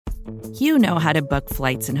You know how to book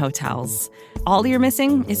flights and hotels. All you're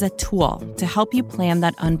missing is a tool to help you plan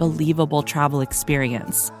that unbelievable travel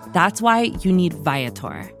experience. That's why you need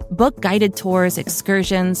Viator. Book guided tours,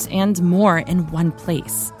 excursions, and more in one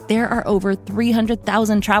place. There are over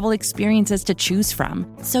 300,000 travel experiences to choose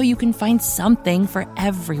from, so you can find something for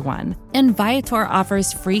everyone. And Viator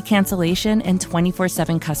offers free cancellation and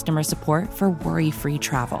 24/7 customer support for worry-free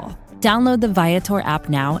travel. Download the Viator app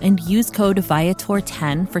now and use code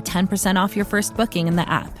Viator10 for 10% off your first booking in the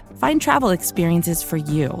app. Find travel experiences for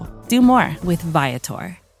you. Do more with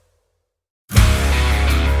Viator.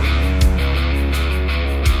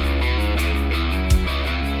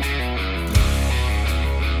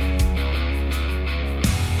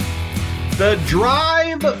 The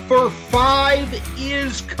drive for 5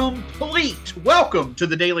 is complete. Welcome to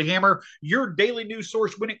the Daily Hammer, your daily news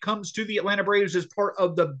source when it comes to the Atlanta Braves as part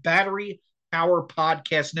of the Battery Power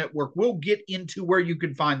Podcast Network. We'll get into where you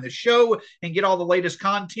can find the show and get all the latest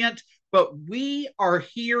content, but we are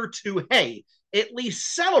here to, at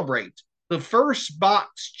least celebrate the first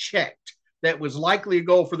box checked that was likely a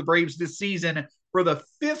goal for the Braves this season for the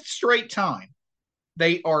 5th straight time.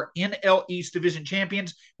 They are NL East Division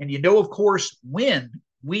champions. And of course, when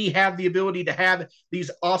we have the ability to have these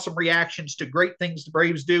awesome reactions to great things the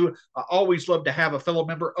Braves do, I always love to have a fellow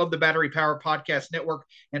member of the Battery Power Podcast Network.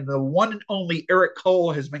 And the one and only Eric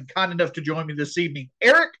Cole has been kind enough to join me this evening.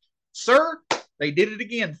 Eric, sir, they did it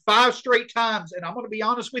again, 5 straight times. And I'm going to be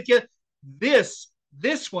honest with you, this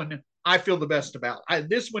one I feel the best about.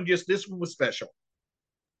 This one was special.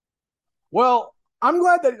 Well, I'm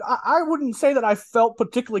glad that I wouldn't say that I felt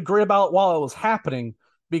particularly great about it while it was happening,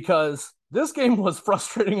 because this game was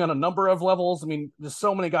frustrating on a number of levels. I mean, there's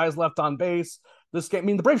so many guys left on base. This game,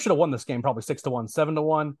 the Braves should have won this game probably 6-1,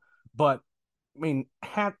 7-1. But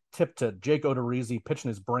hat tip to Jake Odorizzi pitching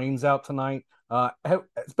his brains out tonight.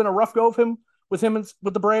 It's been a rough go of him with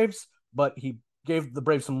the Braves, but he gave the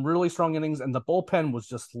Braves some really strong innings, and the bullpen was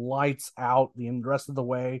just lights out the rest of the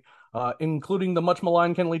way, including the much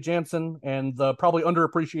maligned Kenley Jansen and the probably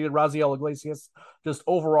underappreciated Raziel Iglesias. Just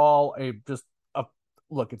overall,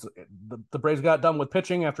 look. The Braves got done with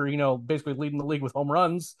pitching after basically leading the league with home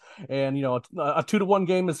runs, and a 2-1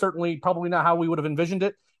 game is certainly probably not how we would have envisioned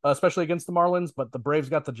it, especially against the Marlins. But the Braves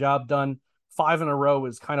got the job done. 5 in a row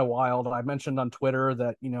is kind of wild. I mentioned on Twitter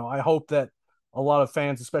that I hope that a lot of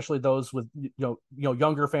fans, especially those with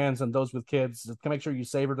younger fans and those with kids, can make sure you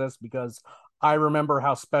savor this, because I remember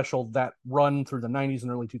how special that run through the 90s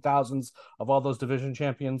and early 2000s of all those division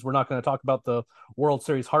champions. We're not going to talk about the World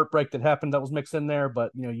Series heartbreak that happened that was mixed in there,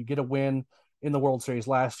 but you get a win in the World Series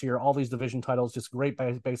last year, all these division titles, just great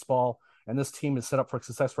baseball, and this team is set up for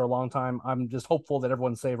success for a long time. I'm just hopeful that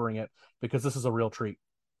everyone's savoring it, because this is a real treat.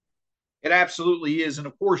 It absolutely is. And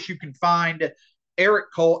of course, you can find Eric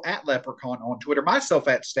Cole at Leprechaun on Twitter, myself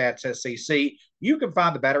at StatsSAC. You can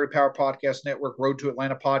find the Battery Power Podcast Network, Road to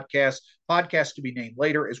Atlanta podcast to be named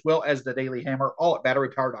later, as well as the Daily Hammer, all at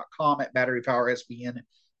batterypower.com, at Battery Power SBN,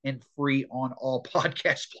 and free on all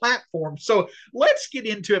podcast platforms. So let's get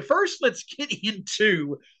into it. First, let's get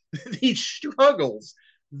into the struggles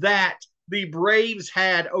that the Braves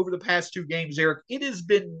had over the past 2 games, Eric. It has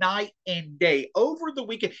been night and day over the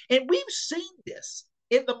weekend, and we've seen this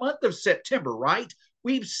in the month of September, right?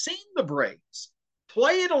 We've seen the Braves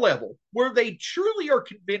play at a level where they truly are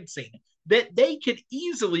convincing that they could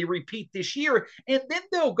easily repeat this year, and then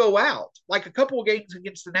they'll go out, like a couple of games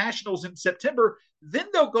against the Nationals in September, then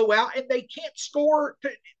they'll go out and they can't score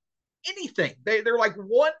anything. They're like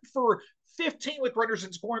 1 for 15 with runners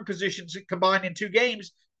in scoring positions combined in 2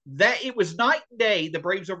 games. That it was night and day, the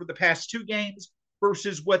Braves over the past 2 games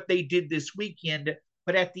versus what they did this weekend.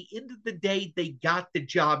 But at the end of the day, they got the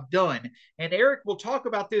job done. And Eric, we'll talk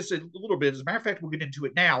about this a little bit. As a matter of fact, we'll get into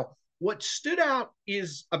it now. What stood out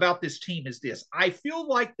about this team is this. I feel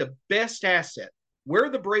like the best asset, where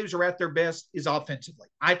the Braves are at their best, is offensively.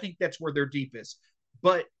 I think that's where they're deepest.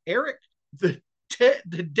 But Eric, the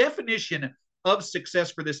definition of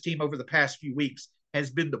success for this team over the past few weeks has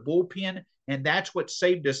been the bullpen, and that's what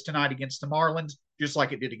saved us tonight against the Marlins, just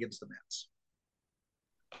like it did against the Mets.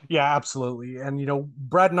 Yeah, absolutely. And,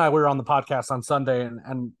 Brad and I were on the podcast on Sunday,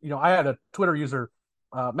 and I had a Twitter user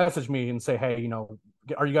message me and say, hey,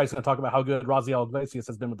 are you guys going to talk about how good Raziel Iglesias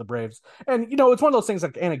has been with the Braves? And, it's one of those things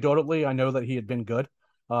like anecdotally, I know that he had been good.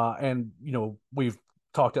 And, we've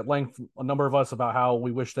talked at length, a number of us, about how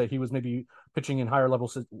we wish that he was maybe pitching in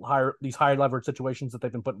these higher leverage situations that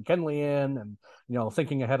they've been putting Kenley in, and,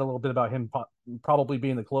 thinking ahead a little bit about him probably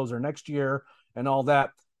being the closer next year and all that.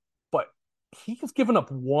 But he has given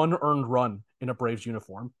up 1 earned run in a Braves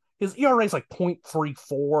uniform. His ERA is like 0.34,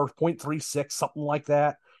 0.36, something like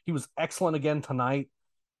that. He was excellent again tonight.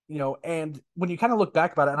 And when you kind of look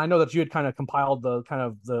back about it, and I know that you had kind of compiled the kind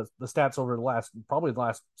of the stats over probably the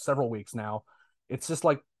last several weeks now, it's just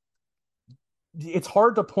like it's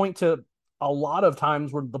hard to point to a lot of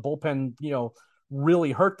times where the bullpen,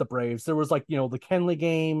 really hurt the Braves. There was like, the Kenley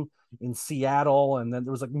game in Seattle, and then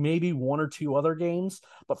there was like maybe one or two other games.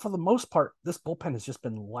 But for the most part, this bullpen has just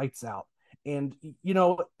been lights out. And,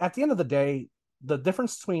 at the end of the day, the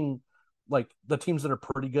difference between like the teams that are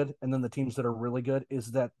pretty good and then the teams that are really good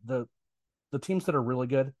is that the teams that are really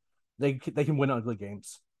good, they can win ugly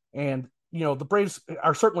games. And, the Braves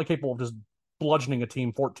are certainly capable of just bludgeoning a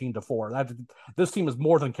team 14-4. This team is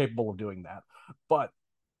more than capable of doing that. But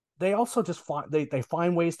they also just they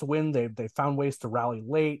find ways to win. They found ways to rally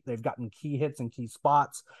late. They've gotten key hits in key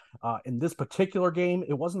spots. In this particular game,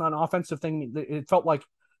 it wasn't an offensive thing. It felt like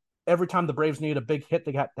every time the Braves needed a big hit,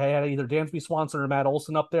 they had either Dansby Swanson or Matt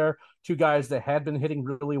Olson up there, two guys that had been hitting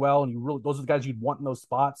really well, and those are the guys you'd want in those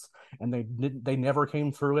spots, and they never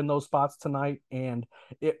came through in those spots tonight, and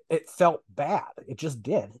it felt bad. It just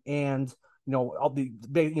did, and all the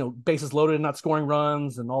bases loaded and not scoring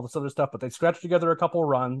runs and all this other stuff, but they scratched together a couple of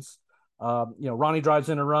runs. Ronnie drives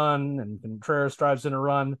in a run and Contreras drives in a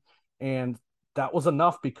run, and that was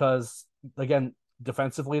enough because again,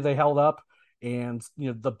 defensively they held up, and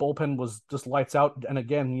the bullpen was just lights out. And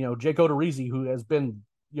again, Jake Odorizzi, who has been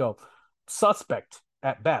suspect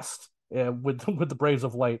at best with the Braves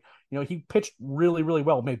of late, he pitched really, really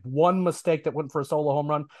well. Made one mistake that went for a solo home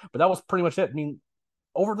run, but that was pretty much it. I mean,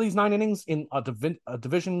 over these 9 innings in a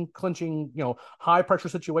division clinching, high pressure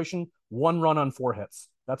situation, 1 run on 4 hits.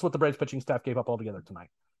 That's what the Braves pitching staff gave up altogether tonight.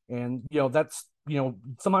 And, that's,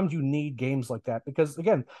 sometimes you need games like that because,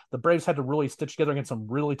 again, the Braves had to really stitch together against some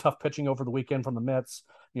really tough pitching over the weekend from the Mets.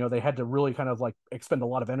 They had to really kind of like expend a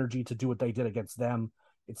lot of energy to do what they did against them.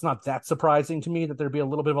 It's not that surprising to me that there'd be a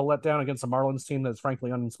little bit of a letdown against a Marlins team that's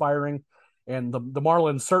frankly uninspiring. And the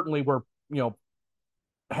Marlins certainly were,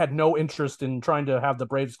 had no interest in trying to have the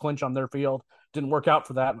Braves clinch on their field. Didn't work out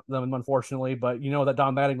for them, unfortunately. But that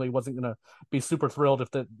Don Mattingly wasn't going to be super thrilled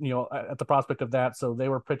at the prospect of that. So they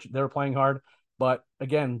were playing hard. But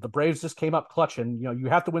again, the Braves just came up clutch, and you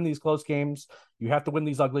have to win these close games. You have to win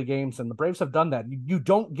these ugly games, and the Braves have done that. You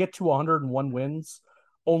don't get to 101 wins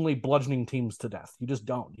only bludgeoning teams to death. You just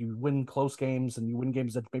don't. You win close games, and you win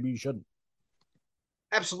games that maybe you shouldn't.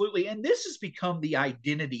 Absolutely. And this has become the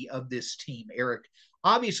identity of this team, Eric.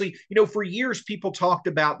 Obviously, for years, people talked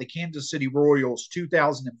about the Kansas City Royals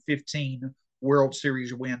 2015 World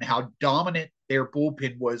Series win, how dominant their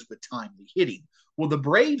bullpen was with timely hitting. Well, the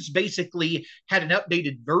Braves basically had an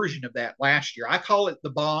updated version of that last year. I call it the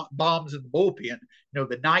bombs in the bullpen,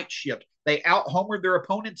 the night shift. They out-homered their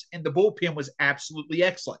opponents, and the bullpen was absolutely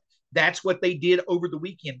excellent. That's what they did over the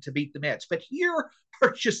weekend to beat the Mets. But here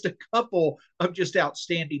are just a couple of just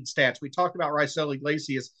outstanding stats. We talked about Raisel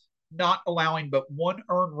Iglesias not allowing but 1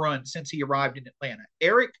 earned run since he arrived in Atlanta.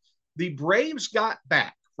 Eric, the Braves got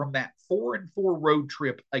back from that 4-4 road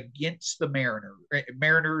trip against the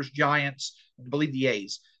Mariners, Giants, and I believe the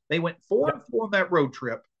A's. They went 4-4 on that road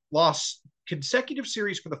trip, lost consecutive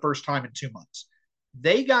series for the first time in 2 months.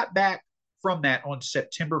 They got back from that on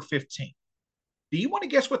September 15th. Do you want to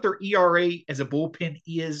guess what their ERA as a bullpen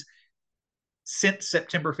is since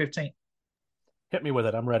September 15th? Hit me with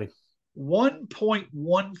it. I'm ready.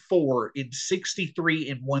 1.14 in 63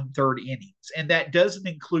 and 1/3 innings. And that doesn't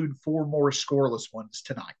include 4 more scoreless ones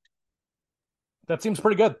tonight. That seems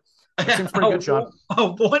pretty good. That seems pretty good, Sean.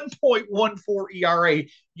 A 1.14 ERA.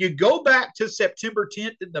 You go back to September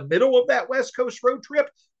 10th in the middle of that West Coast road trip,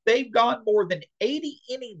 they've gone more than 80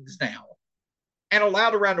 innings now and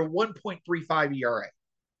allowed around a 1.35 ERA.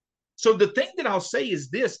 So the thing that I'll say is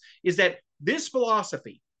that this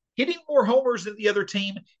philosophy, hitting more homers than the other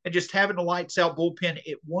team and just having a lights out bullpen,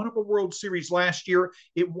 it won them a World Series last year.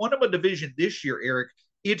 It won them a division this year, Eric.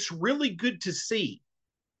 It's really good to see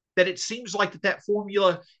that it seems like that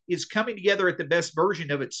formula is coming together at the best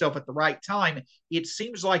version of itself at the right time. It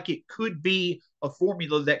seems like it could be a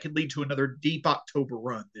formula that could lead to another deep October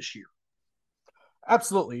run this year.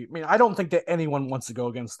 Absolutely. I mean, I don't think that anyone wants to go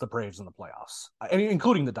against the Braves in the playoffs,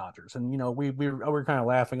 including the Dodgers. And, we were kind of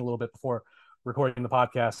laughing a little bit before recording the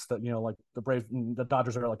podcast that, like the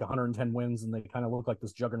Dodgers are like 110 wins and they kind of look like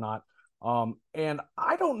this juggernaut. And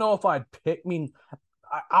I don't know if I'd pick,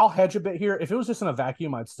 I'll hedge a bit here. If it was just in a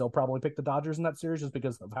vacuum, I'd still probably pick the Dodgers in that series just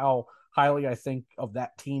because of how highly I think of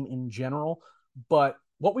that team in general. But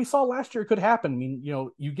what we saw last year could happen.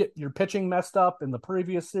 You get your pitching messed up in the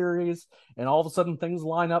previous series and all of a sudden things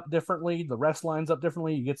line up differently. The rest lines up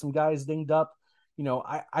differently. You get some guys dinged up.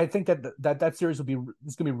 I think that series is going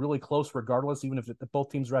to be really close regardless, even if both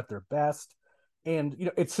teams are at their best.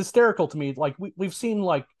 And it's hysterical to me. Like we've seen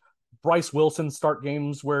like Bryce Wilson start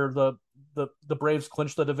games where the Braves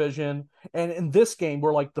clinched the division, and in this game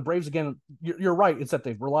where like the Braves again, you're right. It's that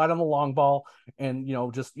they've relied on the long ball and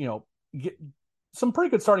get some pretty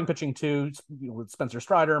good starting pitching too, with Spencer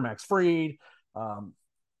Strider, Max Fried,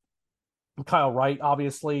 Kyle Wright,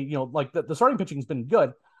 obviously. Like the starting pitching's been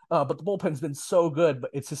good. But the bullpen's been so good.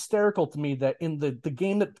 But it's hysterical to me that in the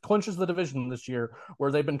game that clinches the division this year,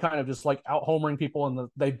 where they've been kind of just like out homering people, and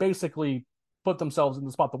they basically put themselves in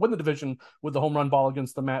the spot to win the division with the home run ball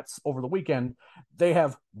against the Mets over the weekend. They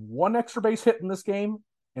have one extra base hit in this game,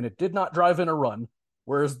 and it did not drive in a run.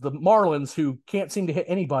 Whereas the Marlins, who can't seem to hit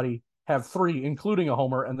anybody, have three, including a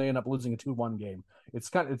homer, and they end up losing a 2-1 game. It's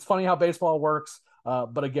funny how baseball works.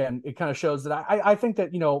 But again, it kind of shows that I think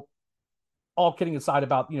that, all kidding aside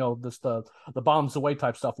about the bombs away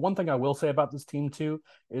type stuff, one thing I will say about this team too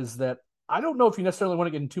is that I don't know if you necessarily want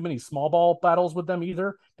to get in too many small ball battles with them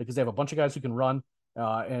either, because they have a bunch of guys who can run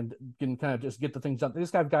and can kind of just get the things done. They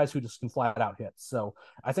just have guys who just can flat out hit. So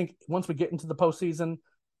I think once we get into the postseason,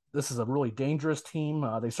 this is a really dangerous team.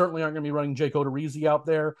 They certainly aren't going to be running Jake Odorizzi out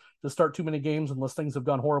there to start too many games unless things have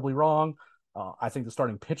gone horribly wrong. I think the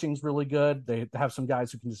starting pitching's really good. They have some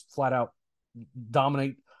guys who can just flat out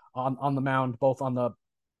dominate on the mound, both on the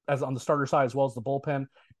starter side as well as the bullpen.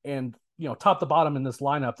 And top to bottom in this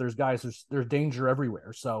lineup, there's danger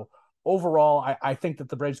everywhere. So overall, I think that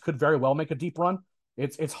the Braves could very well make a deep run.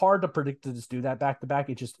 It's hard to predict to just do that back to back.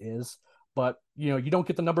 It just is. But you don't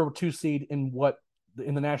get the number 2 seed in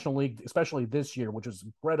the National League, especially this year, which is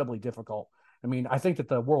incredibly difficult. I mean, I think that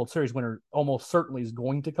the World Series winner almost certainly is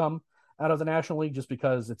going to come out of the National League, just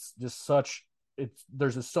because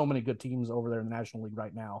there's just so many good teams over there in the National League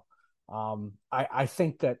right now. I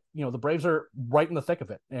think that the Braves are right in the thick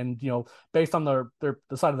of it, and based on the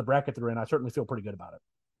side of the bracket they're in, I certainly feel pretty good about it.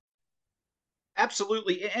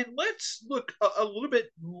 Absolutely, and let's look a little bit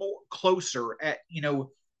more closer at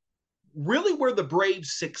really where the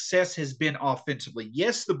Braves' success has been offensively.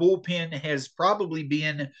 Yes, the bullpen has probably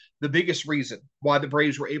been the biggest reason why the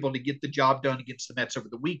Braves were able to get the job done against the Mets over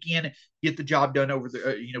the weekend, get the job done over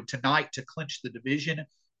the tonight to clinch the division.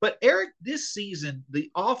 But Eric, this season,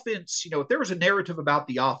 the offense, if there was a narrative about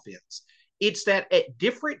the offense, it's that at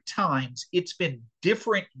different times, it's been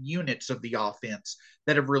different units of the offense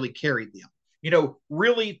that have really carried them.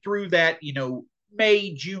 Really through that,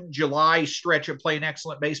 May, June, July stretch of playing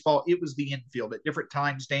excellent baseball, it was the infield. At different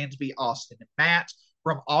times, Dansby, Austin, and Matt.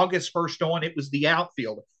 From August 1st on, it was the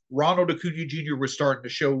outfield. Ronald Acuna Jr. was starting to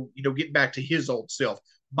show, getting back to his old self.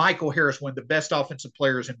 Michael Harris, one of the best offensive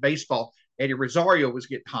players in baseball. Eddie Rosario was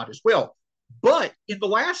getting hot as well. But in the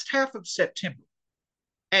last half of September,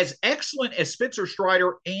 as excellent as Spencer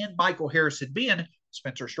Strider and Michael Harris had been,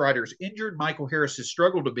 Spencer Strider's injured. Michael Harris has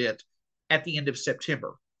struggled a bit at the end of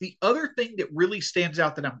September. The other thing that really stands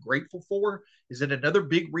out that I'm grateful for is that another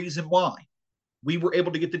big reason why we were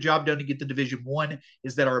able to get the job done to get the Division One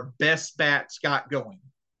is that our best bats got going.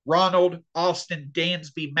 Ronald, Austin,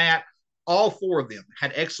 Dansby, Matt, all 4 of them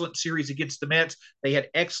had excellent series against the Mets. They had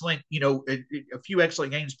excellent, a few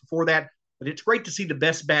excellent games before that. But it's great to see the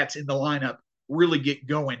best bats in the lineup really get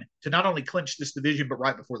going to not only clinch this division, but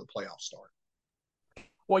right before the playoffs start.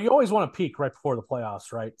 Well, you always want to peak right before the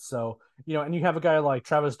playoffs, right? So, and you have a guy like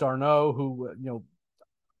Travis d'Arnaud who,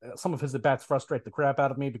 some of his at-bats frustrate the crap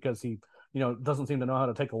out of me because he, doesn't seem to know how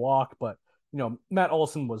to take a walk. But, Matt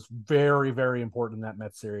Olson was very, very important in that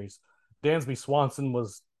Mets series. Dansby Swanson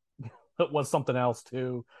was something else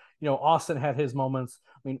too. Austin had his moments.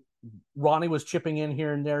 I mean, Ronnie was chipping in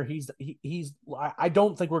here and there. I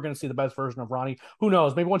don't think we're going to see the best version of Ronnie. Who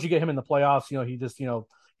knows? Maybe once you get him in the playoffs, he just,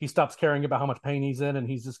 he stops caring about how much pain he's in, and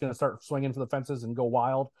he's just going to start swinging for the fences and go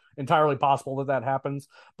wild. Entirely possible that happens.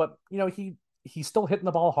 But, he's still hitting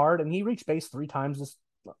the ball hard, and he reached base three times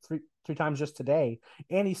just today,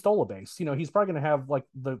 and he stole a base. He's probably going to have like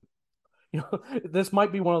this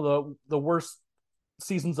might be one of the worst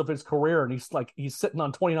seasons of his career, and he's sitting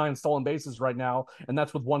on 29 stolen bases right now, and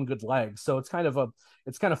that's with one good leg. So it's kind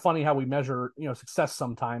of funny how we measure success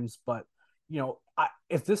sometimes. But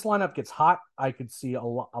if this lineup gets hot, I could see a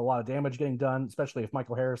lot of damage getting done, especially if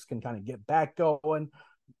Michael Harris can kind of get back going.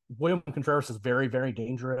 William Contreras is very, very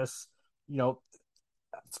dangerous.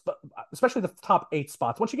 especially the top 8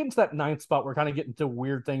 spots. Once you get into that 9th spot, we're kind of getting to a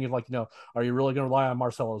weird thing of like, are you really going to rely on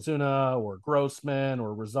Marcell Ozuna or Grossman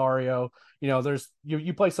or Rosario? There's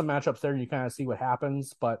you play some matchups there and you kind of see what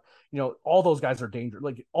happens. But all those guys are dangerous.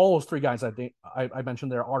 Like all those 3 guys I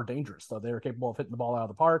mentioned there are dangerous. So they're capable of hitting the ball out of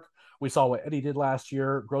the park. We saw what Eddie did last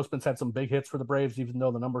year. Grossman's had some big hits for the Braves, even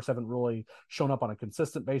though the numbers haven't really shown up on a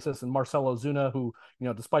consistent basis. And Marcell Ozuna, who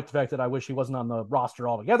despite the fact that I wish he wasn't on the roster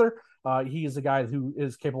altogether, he is a guy who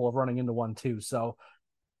is capable of running into one too. So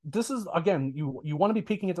this is, again, you want to be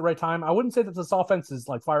peaking at the right time. I wouldn't say that this offense is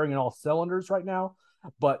like firing in all cylinders right now,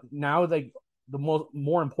 but now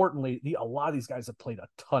more importantly, a lot of these guys have played a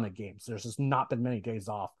ton of games. There's just not been many days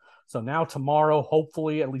off. So now tomorrow,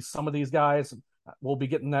 hopefully, at least some of these guys will be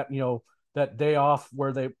getting that that day off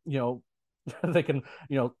where they they can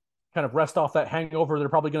kind of rest off that hangover they're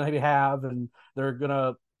probably going to have, and they're going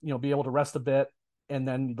to be able to rest a bit. And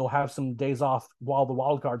then they'll have some days off while the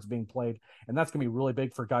wild card's being played. And that's going to be really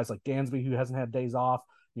big for guys like Dansby, who hasn't had days off,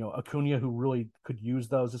 Acuna, who really could use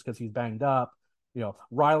those just because he's banged up.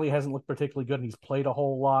 Riley hasn't looked particularly good and he's played a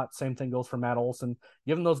whole lot. Same thing goes for Matt Olson.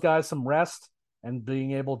 Giving those guys some rest and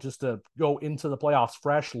being able just to go into the playoffs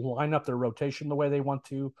fresh, line up their rotation the way they want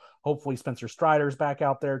to. Hopefully Spencer Strider's back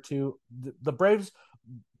out there too. The Braves,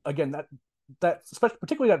 again, that especially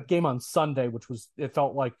particularly that game on Sunday, it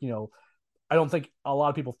felt like, I don't think a lot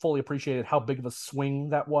of people fully appreciated how big of a swing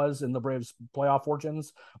that was in the Braves' playoff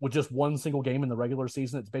fortunes with just one single game in the regular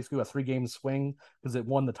season. It's basically a 3-game swing because it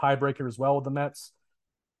won the tiebreaker as well with the Mets.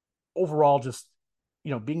 Overall, just,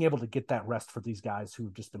 being able to get that rest for these guys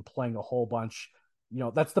who've just been playing a whole bunch,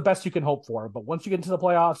 that's the best you can hope for. But once you get into the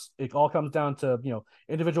playoffs, it all comes down to,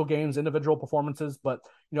 individual games, individual performances. But,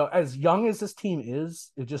 as young as this team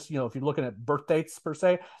is, it just, if you're looking at birth dates per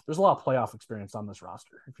se, there's a lot of playoff experience on this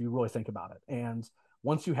roster, if you really think about it. And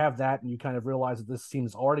once you have that and you kind of realize that this team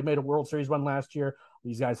has already made a World Series run last year,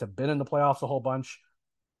 these guys have been in the playoffs a whole bunch,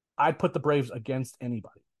 I'd put the Braves against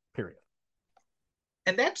anybody, period.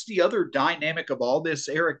 And that's the other dynamic of all this,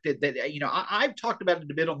 Eric, that I've talked about it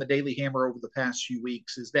a bit on the Daily Hammer over the past few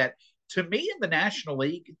weeks, is that to me in the National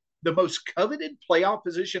League, the most coveted playoff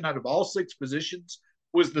position out of all 6 positions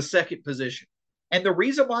was the second position. And the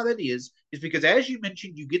reason why that is because, as you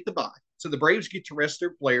mentioned, you get the bye. So the Braves get to rest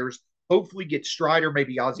their players, hopefully get Strider,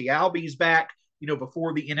 maybe Ozzie Albies back,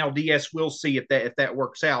 before the NLDS. We'll see if that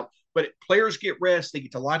works out. But players get rest. They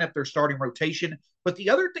get to line up their starting rotation. But the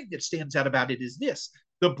other thing that stands out about it is this.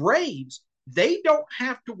 The Braves, they don't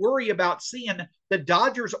have to worry about seeing the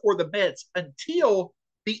Dodgers or the Mets until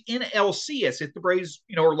the NLCS, if the Braves,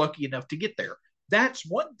 are lucky enough to get there. That's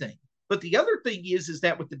one thing. But the other thing is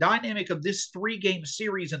that with the dynamic of this 3-game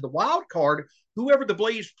series and the wild card, whoever the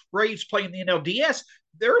Braves play in the NLDS,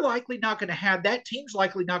 they're likely not going to have, that team's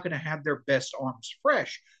likely not going to have their best arms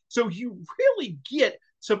fresh. So you really get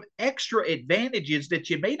some extra advantages that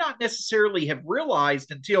you may not necessarily have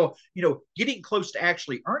realized until, getting close to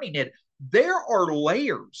actually earning it. There are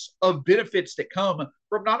layers of benefits that come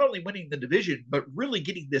from not only winning the division, but really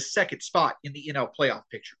getting this second spot in the NL playoff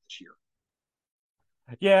picture this year.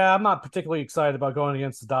 Yeah, I'm not particularly excited about going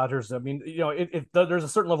against the Dodgers. I mean, there's a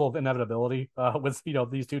certain level of inevitability with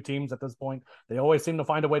these 2 teams at this point. They always seem to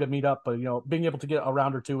find a way to meet up, but being able to get a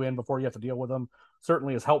round or 2 in before you have to deal with them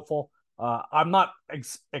certainly is helpful. I'm not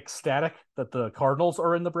ecstatic that the Cardinals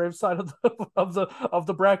are in the Braves side of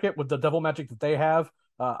the bracket with the devil magic that they have.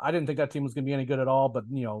 I didn't think that team was going to be any good at all, but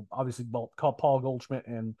obviously Paul Goldschmidt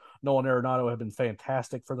and Nolan Arenado have been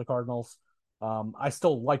fantastic for the Cardinals. I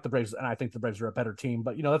still like the Braves, and I think the Braves are a better team.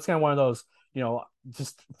 But that's kind of one of those,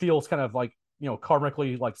 just feels kind of like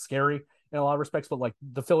karmically like scary in a lot of respects. But like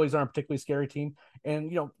the Phillies aren't a particularly scary team,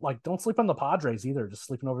 and like don't sleep on the Padres either. Just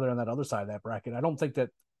sleeping over there on that other side of that bracket. I don't think that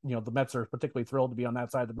the Mets are particularly thrilled to be on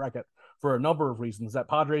that side of the bracket for a number of reasons. That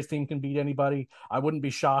Padres team can beat anybody. I wouldn't be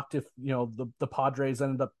shocked if, the Padres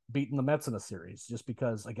ended up beating the Mets in a series, just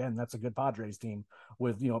because, again, that's a good Padres team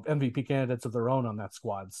with, MVP candidates of their own on that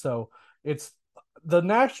squad. So it's the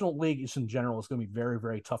National League in general is going to be very,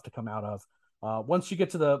 very tough to come out of. Once you get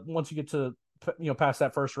to past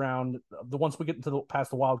that first round, once we get into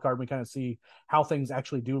past the wild card, we kind of see how things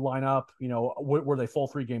actually do line up. Were they full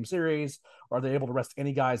 3-game series? Are they able to rest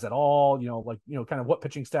any guys at all? Kind of what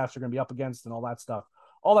pitching staffs are going to be up against and all that stuff.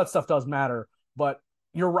 All that stuff does matter, but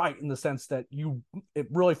you're right in the sense that it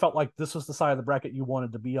really felt like this was the side of the bracket you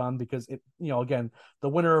wanted to be on, because it, again, the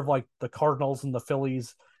winner of like the Cardinals and the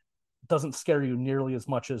Phillies doesn't scare you nearly as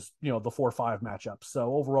much as, the 4-5 matchups.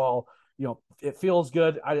 So overall, it feels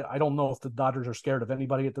good. I don't know if the Dodgers are scared of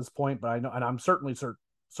anybody at this point, but I know, and I'm certainly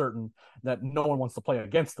certain that no one wants to play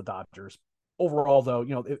against the Dodgers. overall, though,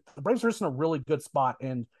 the Braves are just in a really good spot.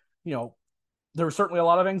 And, there was certainly a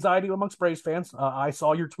lot of anxiety amongst Braves fans. I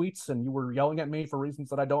saw your tweets and you were yelling at me for reasons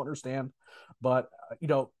that I don't understand. But,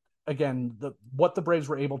 again, what the Braves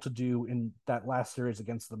were able to do in that last series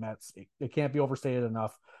against the Mets, it can't be overstated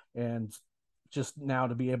enough. And just now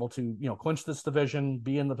to be able to, clinch this division,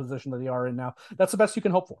 be in the position that they are in now, that's the best you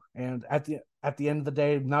can hope for. And at the end of the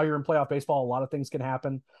day, now you're in playoff baseball. A lot of things can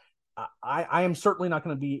happen. I am certainly not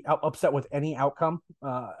going to be upset with any outcome.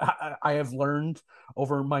 I have learned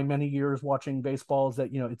over my many years watching baseball is that,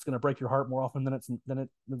 it's going to break your heart more often than it's going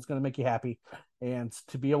to make you happy. And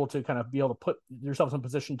to be able to kind of be able to put yourself in a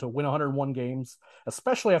position to win 101 games,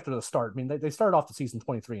 especially after the start. I mean, they started off the season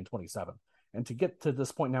 23-27, and to get to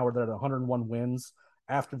this point now where they're at 101 wins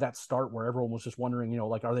after that start, where everyone was just wondering,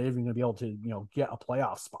 are they even going to be able to, get a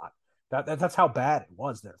playoff spot? That's how bad it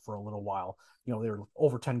was there for a little while. They were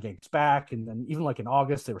over 10 games back. And then even like in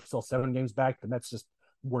August, they were still 7 games back. The Mets just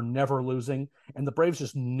were never losing. And the Braves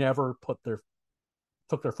just never took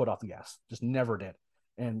their foot off the gas. Just never did.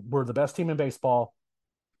 And we're the best team in baseball,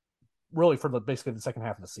 really, for basically the second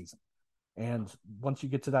half of the season. And once you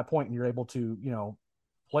get to that point and you're able to,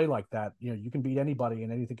 play like that, you can beat anybody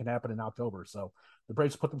and anything can happen in October. So the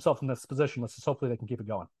Braves put themselves in this position. Let's just hopefully they can keep it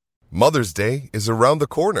going. Mother's Day is around the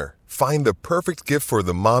corner. Find the perfect gift for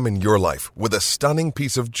the mom in your life with a stunning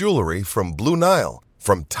piece of jewelry from Blue Nile.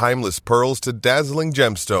 From timeless pearls to dazzling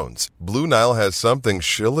gemstones, Blue Nile has something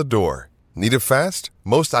she'll adore. Need it fast?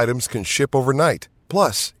 Most items can ship overnight.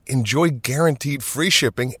 Plus, enjoy guaranteed free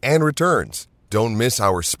shipping and returns. Don't miss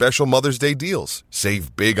our special Mother's Day deals.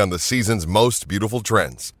 Save big on the season's most beautiful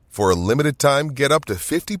trends. For a limited time, get up to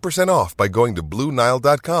 50% off by going to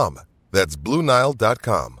BlueNile.com. That's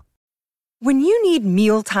BlueNile.com. When you need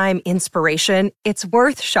mealtime inspiration, it's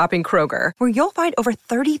worth shopping Kroger, where you'll find over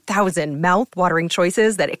 30,000 mouth-watering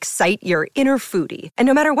choices that excite your inner foodie. And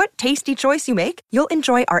no matter what tasty choice you make, you'll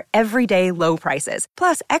enjoy our everyday low prices,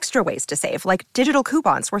 plus extra ways to save, like digital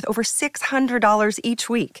coupons worth over $600 each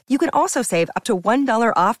week. You can also save up to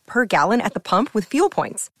 $1 off per gallon at the pump with fuel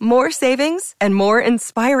points. More savings and more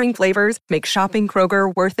inspiring flavors make shopping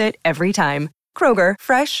Kroger worth it every time. Kroger,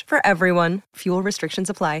 fresh for everyone. Fuel restrictions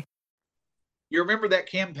apply. You remember that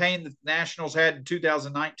campaign that the Nationals had in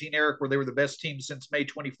 2019, Eric, where they were the best team since May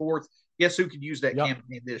 24th? Guess who could use that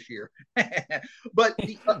campaign this year? But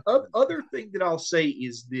the other thing that I'll say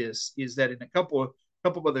is this, is that in a couple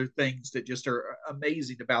of other things that just are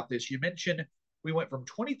amazing about this, you mentioned we went from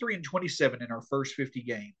 23-27 in our first 50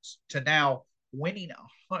 games to now winning.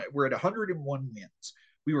 We're at 101 wins.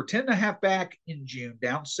 We were 10.5 back in June,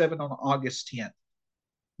 down 7 on August 10th.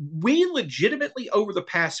 We legitimately, over the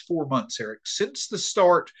past 4 months, Eric, since the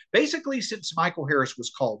start, basically since Michael Harris was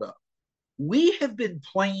called up, we have been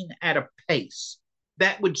playing at a pace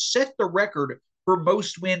that would set the record for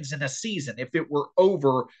most wins in a season if it were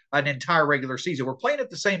over an entire regular season. We're playing at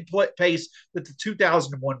the same pace that the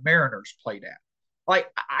 2001 Mariners played at. Like,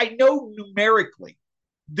 I know numerically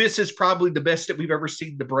this is probably the best that we've ever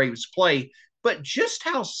seen the Braves play, but just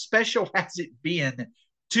how special has it been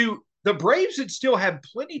to the Braves would still have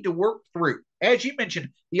plenty to work through. As you mentioned,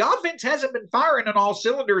 the offense hasn't been firing on all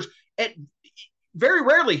cylinders. Very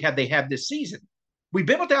rarely have they had this season. We've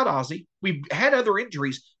been without Ozzie. We've had other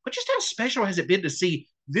injuries. But just how special has it been to see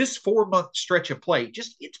this 4-month stretch of play?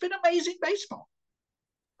 Just, it's been amazing baseball.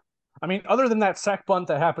 I mean, other than that sack bunt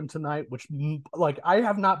that happened tonight, which, like, I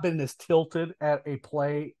have not been as tilted at a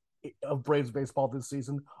play of Braves baseball this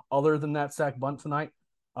season, other than that sack bunt tonight.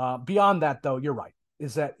 Beyond that, though, you're right.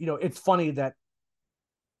 Is that, it's funny that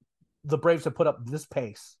the Braves have put up this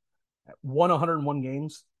pace, won 101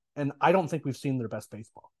 games, and I don't think we've seen their best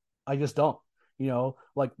baseball. I just don't.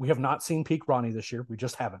 Like, we have not seen peak Ronnie this year. We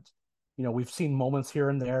just haven't. We've seen moments here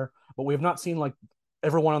and there, but we have not seen, like,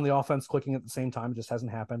 everyone on the offense clicking at the same time. It just hasn't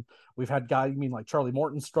happened. We've had guys, like Charlie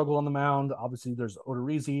Morton struggle on the mound. Obviously, there's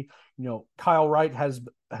Odorizzi. Kyle Wright has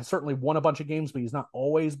certainly won a bunch of games, but he's not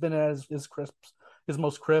always been as crisp. His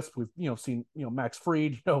most crisp. We've seen Max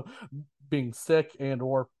Fried being sick and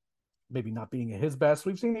or maybe not being at his best.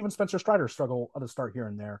 We've seen even Spencer Strider struggle at the start here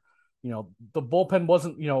and there. The bullpen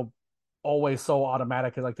wasn't always so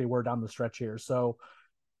automatic like they were down the stretch here. So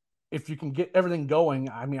if you can get everything going,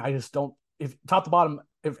 I mean, I just don't. If top to bottom,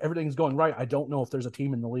 if everything's going right, I don't know if there's a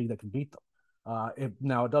team in the league that can beat them.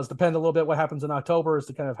 Now it does depend a little bit what happens in October as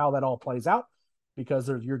to kind of how that all plays out, because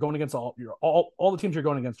you're going against all the teams you're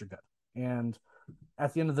going against are good. And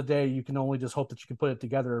at the end of the day, you can only just hope that you can put it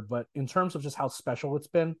together. But in terms of just how special it's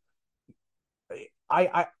been,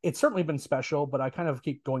 it's certainly been special, but I kind of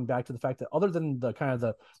keep going back to the fact that other than the kind of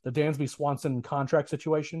the Dansby Swanson contract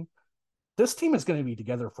situation, this team is going to be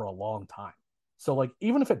together for a long time. So like,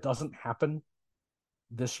 even if it doesn't happen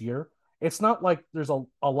this year, it's not like there's a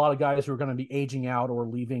lot of guys who are going to be aging out or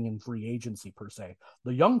leaving in free agency per se.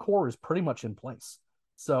 The young core is pretty much in place.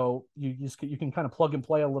 So you can kind of plug and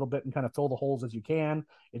play a little bit and kind of fill the holes as you can.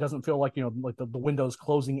 It doesn't feel like, like the window's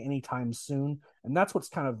closing anytime soon. And that's what's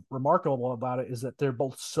kind of remarkable about it, is that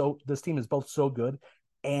this team is both so good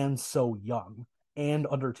and so young and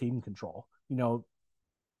under team control.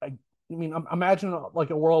 I mean, imagine like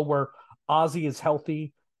a world where Ozzy is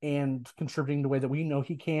healthy and contributing the way that we know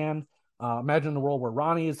he can. Imagine the world where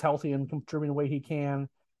Ronnie is healthy and contributing the way he can.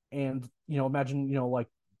 And, imagine, like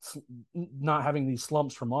not having these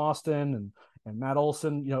slumps from Austin and Matt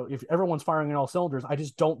Olson. If everyone's firing in all cylinders, I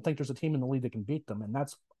just don't think there's a team in the league that can beat them. And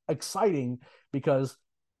that's exciting, because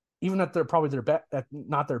even if they're probably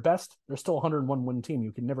not their best, they're still a 101 win team.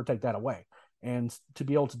 You can never take that away. And to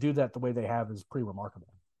be able to do that the way they have is pretty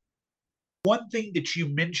remarkable. One thing that you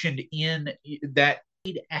mentioned in that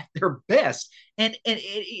at their best, and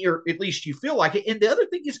or at least you feel like it. And the other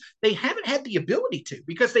thing is, they haven't had the ability to,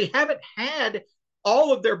 because they haven't had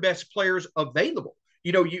all of their best players available.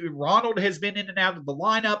 Ronald has been in and out of the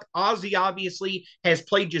lineup. Ozzy obviously has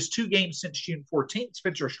played just 2 games since June 14th.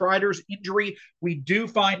 Spencer Strider's injury. We do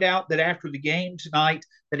find out that after the game tonight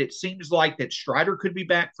that it seems like that Strider could be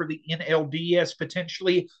back for the NLDS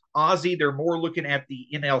potentially. Ozzy, they're more looking at the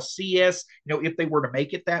NLCS, if they were to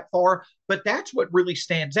make it that far. But that's what really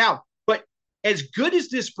stands out. But as good as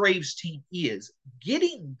this Braves team is,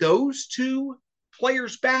 getting those 2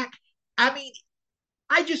 players back, I mean,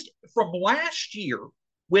 from last year,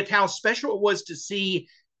 with how special it was to see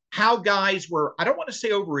how guys were, I don't want to say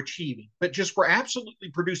overachieving, but just were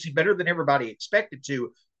absolutely producing better than everybody expected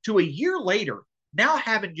to a year later, now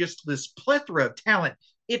having just this plethora of talent.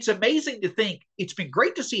 It's amazing to think. It's been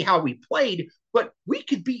great to see how we played, but we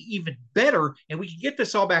could be even better, and we can get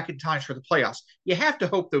this all back in time for the playoffs. You have to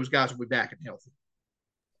hope those guys will be back and healthy.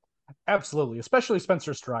 Absolutely, especially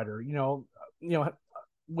Spencer Strider.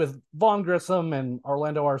 With Vaughn Grissom and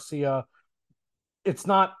Orlando Arcia, it's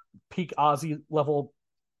not peak Ozzy level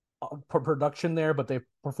production there, but they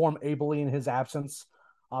perform ably in his absence.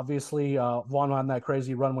 Obviously, Vaughn on that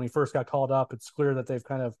crazy run when he first got called up. It's clear that they've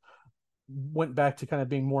kind of went back to kind of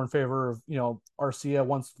being more in favor of Arcia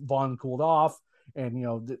once Vaughn cooled off, and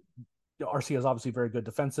Arcia is obviously very good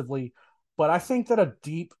defensively. But I think that a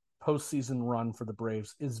deep postseason run for the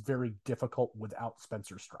Braves is very difficult without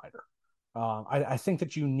Spencer Strider. I think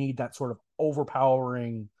that you need that sort of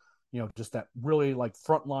overpowering, just that really like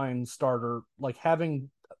frontline starter, like having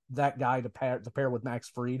that guy to pair with Max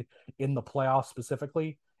Fried in the playoffs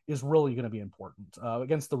specifically is really going to be important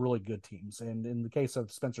against the really good teams. And in the case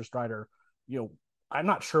of Spencer Strider, I'm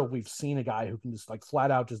not sure we've seen a guy who can just like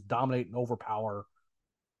flat out just dominate and overpower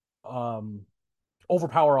a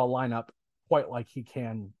lineup quite like he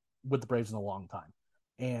can with the Braves in a long time.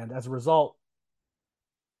 And as a result,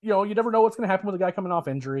 you never know what's going to happen with a guy coming off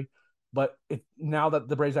injury, but now that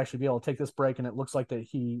the Braves actually be able to take this break, and it looks like that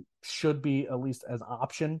he should be at least as an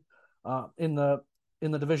option in the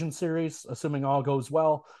division series, assuming all goes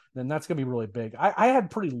well, then that's going to be really big. I had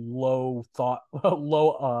pretty low thought,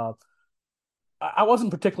 I wasn't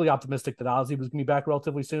particularly optimistic that Ozzy was going to be back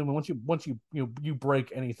relatively soon. And once you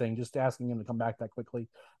break anything, just asking him to come back that quickly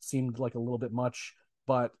seemed like a little bit much.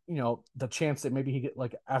 But the chance that maybe he get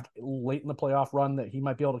like late in the playoff run that he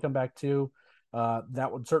might be able to come back too,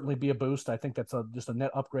 that would certainly be a boost. I think that's just a net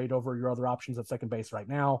upgrade over your other options at second base right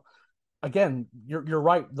now. Again, you're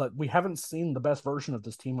right. Like, we haven't seen the best version of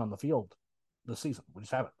this team on the field this season. We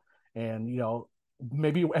just haven't. And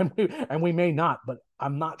maybe and we may not, but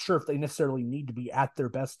I'm not sure if they necessarily need to be at their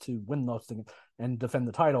best to win those things and defend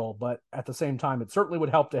the title. But at the same time, it certainly would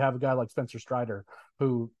help to have a guy like Spencer Strider,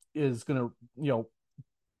 who is going to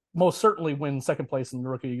most certainly win second place in the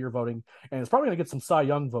Rookie of the Year voting, and it's probably going to get some Cy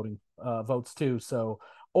Young votes too. So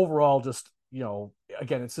overall, just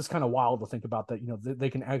again, it's just kind of wild to think about that. They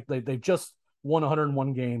can act. They've just won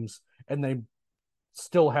 101 games, and they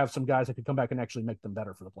still have some guys that could come back and actually make them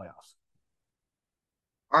better for the playoffs.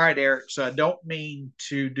 All right, Eric. So I don't mean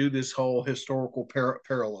to do this whole historical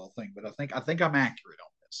parallel thing, but I think I'm accurate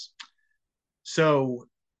on this. So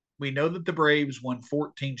we know that the Braves won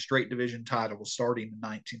 14 straight division titles starting in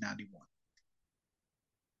 1991.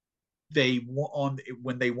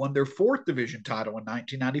 When they won their 4th division title in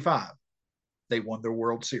 1995, they won their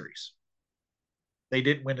World Series. They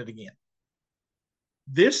didn't win it again.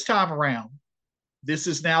 This time around, this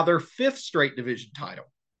is now their 5th straight division title.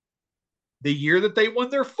 The year that they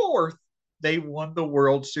won their 4th, they won the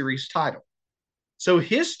World Series title. So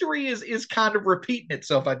history is kind of repeating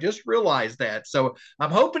itself. I just realized that. So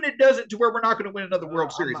I'm hoping it doesn't to where we're not going to win another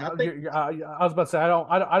World Series. I think. I was about to say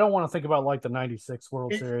I don't want to think about like the '96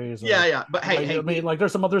 World Series. Yeah. But hey, I mean, like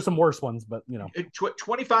there's some worse ones, but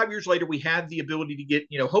 25 years later, we had the ability to get,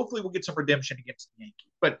 hopefully we'll get some redemption against the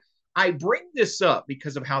Yankees. But I bring this up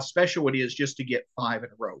because of how special it is just to get 5 in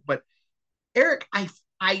a row. But Eric,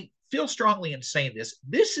 I feel strongly in saying this.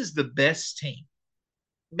 This is the best team.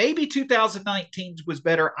 Maybe 2019's was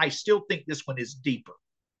better. I still think this one is deeper.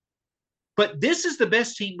 But this is the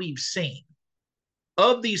best team we've seen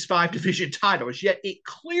of these 5 division titles, yet it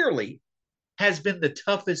clearly has been the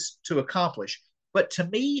toughest to accomplish. But to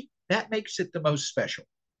me, that makes it the most special.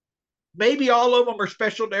 Maybe all of them are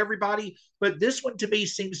special to everybody, but this one to me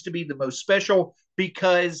seems to be the most special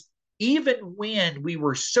because even when we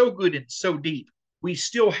were so good and so deep, we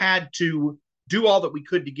still had to do all that we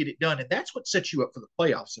could to get it done. And that's what sets you up for the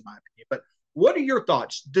playoffs, in my opinion. But what are your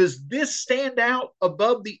thoughts? Does this stand out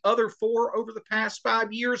above the other 4 over the past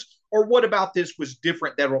 5 years? Or what about this was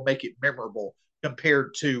different that will make it memorable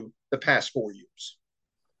compared to the past 4 years?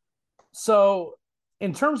 So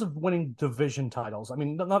in terms of winning division titles, I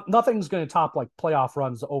mean, nothing's going to top like playoff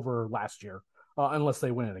runs over last year unless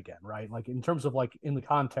they win it again, right? Like in terms of like in the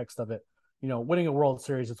context of it, winning a World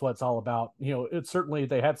Series is what it's all about. It's certainly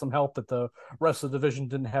they had some help that the rest of the division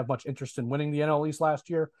didn't have much interest in winning the NL East last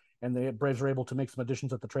year, and the Braves were able to make some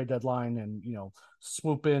additions at the trade deadline and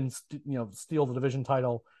swoop in, steal the division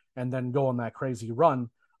title, and then go on that crazy run.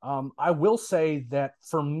 I will say that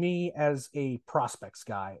for me as a prospects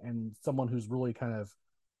guy and someone who's really kind of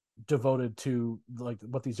devoted to like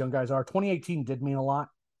what these young guys are, 2018 did mean a lot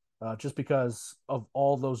just because of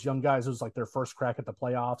all those young guys. It was like their first crack at the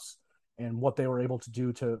playoffs and what they were able to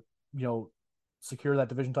do to, secure that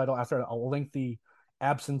division title after a lengthy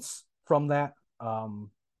absence from that.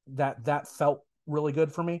 That felt really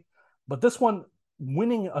good for me. But this one,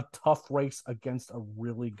 winning a tough race against a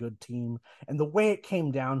really good team and the way it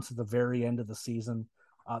came down to the very end of the season,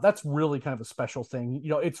 that's really kind of a special thing.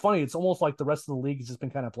 It's funny. It's almost like the rest of the league has just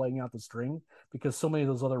been kind of playing out the string because so many of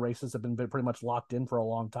those other races have been pretty much locked in for a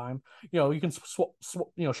long time. You can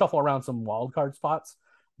shuffle around some wild card spots,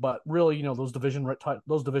 but really, those division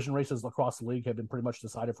races across the league have been pretty much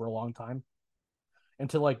decided for a long time. And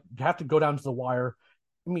to like have to go down to the wire,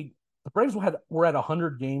 I mean, the Braves were at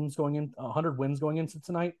 100 games going in, 100 wins going into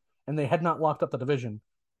tonight, and they had not locked up the division.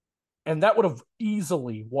 And that would have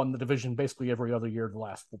easily won the division basically every other year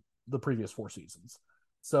the previous 4 seasons.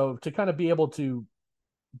 So to kind of be able to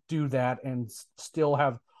do that and still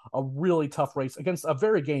have a really tough race against a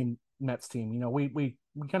very game Mets team, we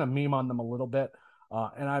kind of meme on them a little bit.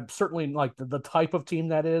 And I'm certainly like the type of team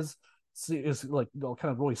that is like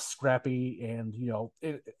kind of really scrappy and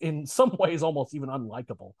in some ways almost even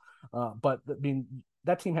unlikable. But I mean,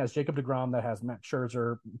 that team has Jacob deGrom, that has Max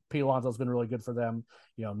Scherzer, Pete Alonso's been really good for them.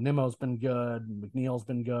 Nimmo's been good, McNeil's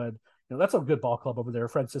been good. That's a good ball club over there.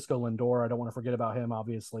 Francisco Lindor, I don't want to forget about him,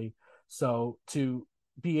 obviously. So to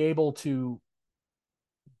be able to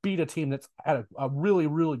beat a team that's had a really,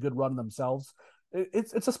 really good run themselves,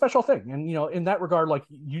 it's a special thing. And in that regard, like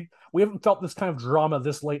we haven't felt this kind of drama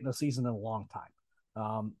this late in the season in a long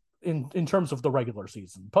time. In terms of the regular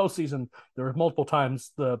season, postseason, there were multiple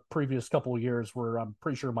times the previous couple of years where I'm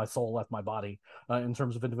pretty sure my soul left my body in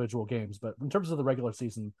terms of individual games. But in terms of the regular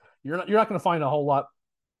season, you're not going to find a whole lot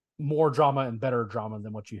more drama and better drama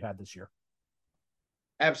than what you had this year.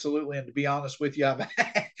 Absolutely. And to be honest with you,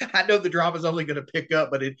 I know the drama is only going to pick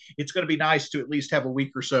up, but it's going to be nice to at least have a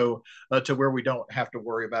week or so to where we don't have to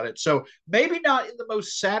worry about it. So maybe not in the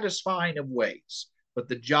most satisfying of ways, but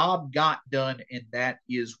the job got done, and that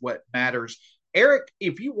is what matters. Eric,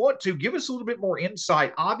 if you want to give us a little bit more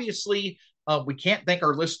insight, obviously we can't thank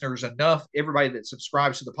our listeners enough, everybody that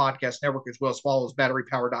subscribes to the podcast network as well as follows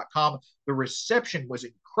batterypower.com. The reception was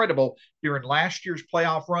incredible during last year's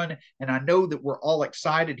playoff run, and I know that we're all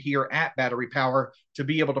excited here at Battery Power to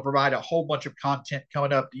be able to provide a whole bunch of content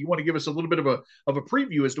coming up. Do you want to give us a little bit of a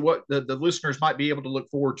preview as to what the listeners might be able to look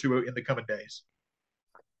forward to in the coming days?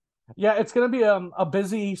 Yeah, it's going to be a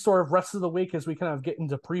busy sort of rest of the week as we kind of get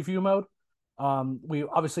into preview mode. We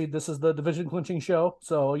obviously, this is the division clinching show,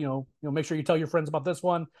 so make sure you tell your friends about this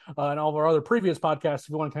one and all of our other previous podcasts if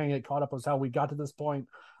you want to kind of get caught up with how we got to this point.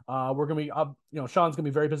 We're gonna be Sean's gonna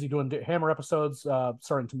be very busy doing Hammer episodes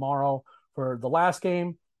starting tomorrow for the last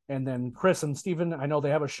game, and then Chris and Steven, I know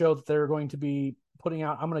they have a show that they're going to be putting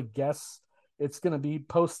out. I'm gonna guess it's gonna be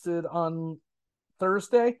posted on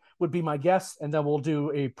Thursday would be my guess, and then we'll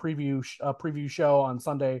do a preview show on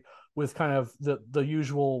Sunday with kind of the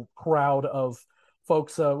usual crowd of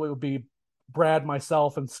folks. It would be Brad,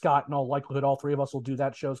 myself, and Scott, in all likelihood, all three of us will do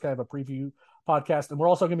that show as kind of a preview podcast. And we're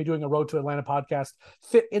also going to be doing a Road to Atlanta podcast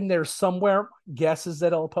fit in there somewhere. Guess is that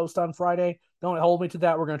it'll post on Friday. Don't hold me to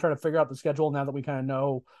that. We're going to try to figure out the schedule now that we kind of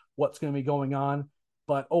know what's going to be going on.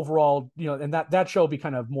 But overall, and that show will be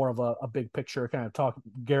kind of more of a big picture kind of talk.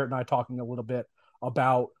 Garrett and I talking a little bit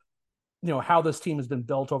about, how this team has been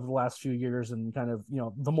built over the last few years and kind of,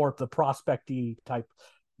 the prospect-y type,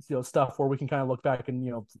 stuff where we can kind of look back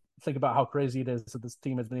and, think about how crazy it is that this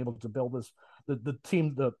team has been able to build this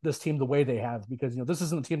team the way they have, because, this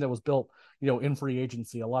isn't a team that was built, in free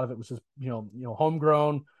agency. A lot of it was just,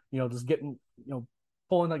 homegrown, just getting,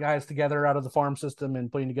 pulling the guys together out of the farm system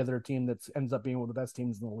and putting together a team that ends up being one of the best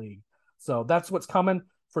teams in the league. So that's what's coming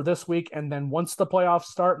for this week. And then once the playoffs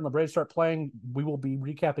start and the Braves start playing, we will be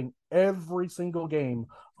recapping every single game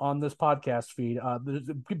on this podcast feed. There's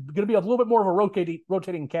going to be a little bit more of a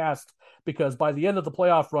rotating cast, because by the end of the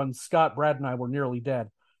playoff run, Scott, Brad, and I were nearly dead.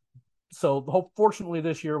 So fortunately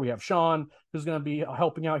this year we have Sean, who's going to be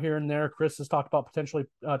helping out here and there. Chris has talked about potentially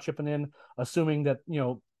chipping in, assuming that,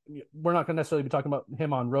 we're not going to necessarily be talking about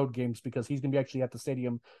him on road games, because he's going to be actually at the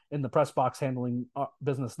stadium in the press box handling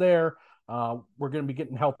business there. We're going to be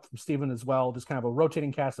getting help from Steven as well, just kind of a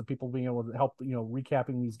rotating cast of people being able to help,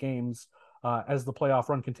 recapping these games as the playoff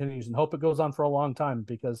run continues, and hope it goes on for a long time,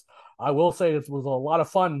 because I will say it was a lot of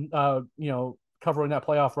fun, covering that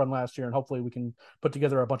playoff run last year, and hopefully we can put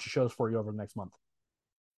together a bunch of shows for you over the next month.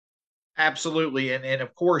 Absolutely. And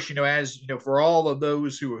of course, as for all of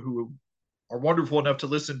those who are wonderful enough to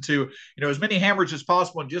listen to, as many hammers as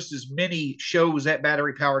possible and just as many shows at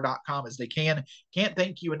batterypower.com as they can. Can't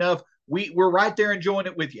thank you enough. We're right there enjoying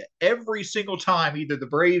it with you every single time. Either the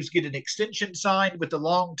Braves get an extension signed with a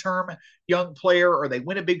long-term young player, or they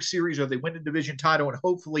win a big series, or they win a division title, and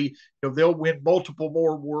hopefully they'll win multiple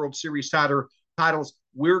more World Series titles.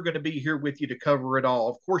 We're going to be here with you to cover it all.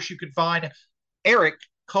 Of course, you can find Eric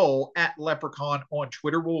Cole at Leprechaun on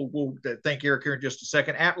Twitter. We'll thank Eric here in just a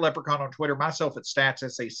second. At Leprechaun on Twitter, myself at Stats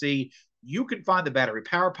SAC. You can find the Battery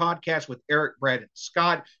Power Podcast with Eric, Brad, and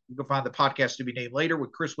Scott. You can find the podcast to be named later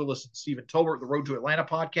with Chris Willis and Stephen Tolbert, the Road to Atlanta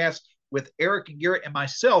podcast with Eric and Garrett and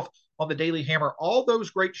myself on the Daily Hammer. All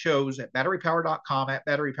those great shows at batterypower.com, at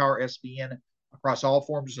BatteryPowerSBN, across all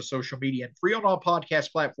forms of social media, and free on all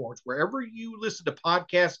podcast platforms. Wherever you listen to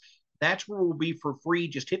podcasts, that's where we'll be for free.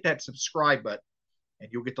 Just hit that subscribe button, and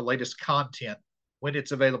you'll get the latest content when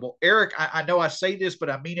it's available. Eric, I know I say this,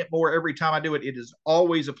 but I mean it more every time I do it. It is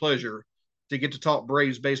always a pleasure to get to talk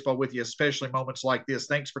Braves baseball with you, especially moments like this.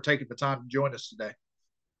 Thanks for taking the time to join us today.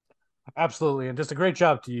 Absolutely. And just a great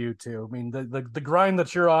job to you too. I mean, the grind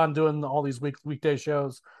that you're on doing all these weekday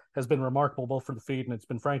shows has been remarkable, both for the feed, and it's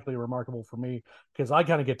been frankly remarkable for me, because I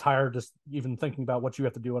kind of get tired just even thinking about what you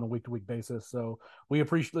have to do on a week-to-week basis. So we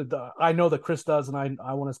appreciate I know that Chris does, and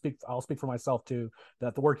I'll speak for myself too,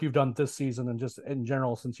 that the work you've done this season and just in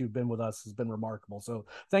general since you've been with us has been remarkable. So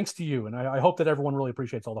thanks to you, and I hope that everyone really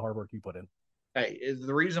appreciates all the hard work you put in. Hey,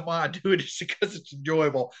 the reason why I do it is because it's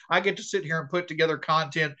enjoyable. I get to sit here and put together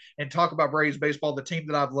content and talk about Braves baseball, the team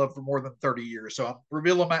that I've loved for more than 30 years. So I'm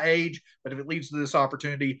revealing my age, but if it leads to this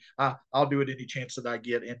opportunity, I'll do it any chance that I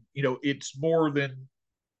get. And, it's more than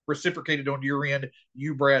reciprocated on your end.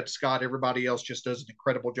 You, Brad, Scott, everybody else just does an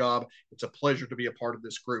incredible job. It's a pleasure to be a part of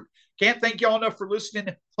this group. Can't thank y'all enough for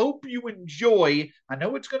listening. Hope you enjoy. I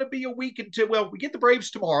know it's going to be a week until, we get the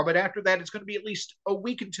Braves tomorrow, but after that, it's going to be at least a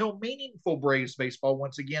week until meaningful Braves baseball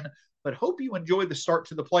once again. But hope you enjoy the start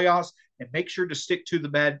to the playoffs, and make sure to stick to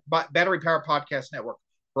the Battery Power Podcast Network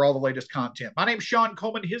for all the latest content. My name's Sean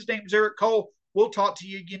Coleman. His name's Eric Cole. We'll talk to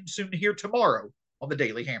you again soon here tomorrow on the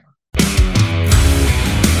Daily Hammer.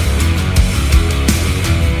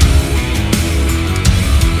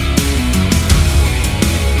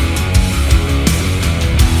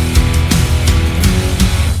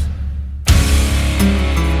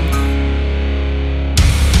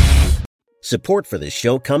 Support for this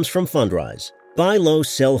show comes from Fundrise. Buy low,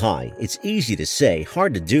 sell high. It's easy to say,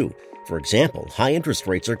 hard to do. For example, high interest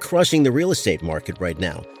rates are crushing the real estate market right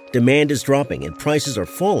now. Demand is dropping and prices are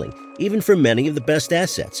falling, even for many of the best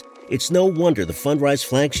assets. It's no wonder the Fundrise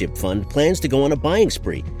Flagship Fund plans to go on a buying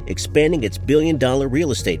spree, expanding its billion-dollar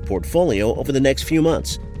real estate portfolio over the next few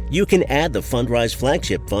months. You can add the Fundrise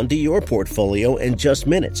Flagship Fund to your portfolio in just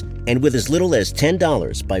minutes, and with as little as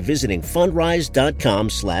 $10 by visiting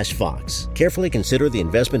fundrise.com/Fox. Carefully consider the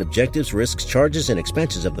investment objectives, risks, charges, and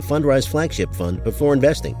expenses of the Fundrise Flagship Fund before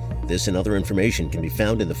investing. This and other information can be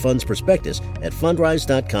found in the fund's prospectus at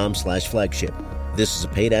fundrise.com/flagship. This is a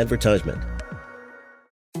paid advertisement.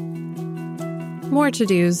 More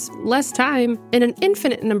to-dos, less time, and an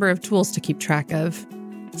infinite number of tools to keep track of.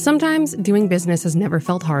 Sometimes doing business has never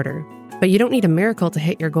felt harder, but you don't need a miracle to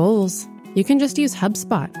hit your goals. You can just use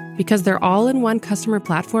HubSpot, because their all-in-one customer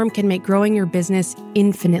platform can make growing your business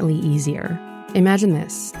infinitely easier. Imagine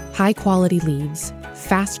this: high-quality leads,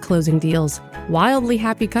 fast closing deals, wildly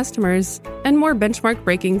happy customers, and more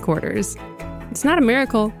benchmark-breaking quarters. It's not a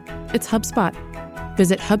miracle, it's HubSpot.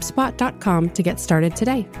 Visit HubSpot.com to get started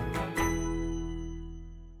today.